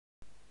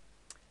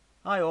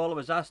Hi all, I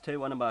was asked how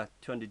one of my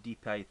 200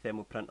 DPI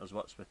thermal printers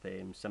works with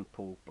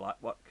simple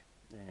blackwork.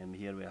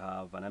 Here we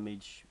have an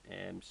image,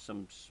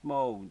 some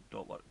small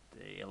dot work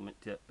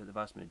element to it, but the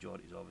vast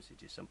majority is obviously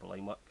just simple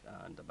line work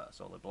and a bit of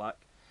solid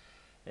black.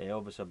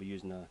 Obviously I'll be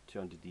using a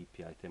 200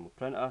 DPI thermal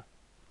printer.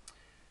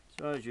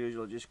 So as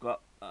usual, just go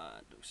up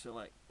and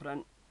select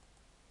print.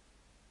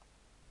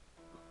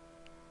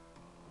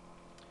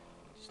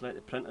 Just let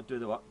the printer do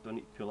the work, don't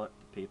need to pull out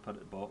the paper at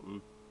the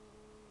bottom.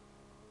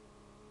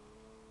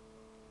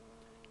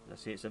 As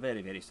I say, it's a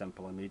very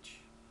simple image,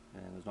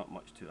 and there's not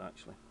much to it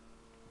actually.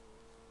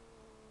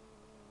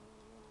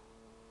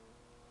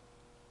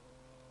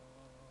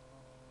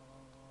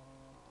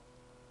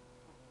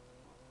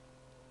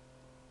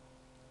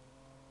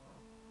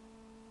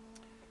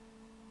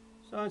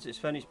 So once it's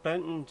finished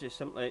printing, just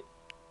simply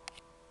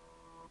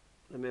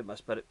remove my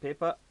spirit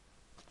paper,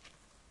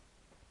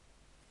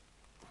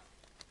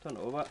 turn it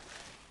over,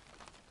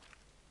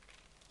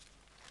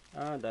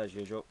 and as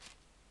usual,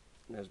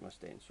 there's my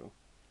stencil.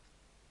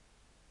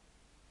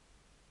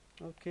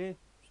 Okay,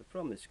 so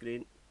from the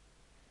screen,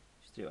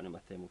 straight onto my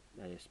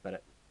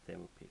spirit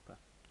thermal paper.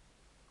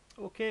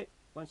 Okay,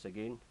 once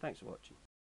again, thanks for watching.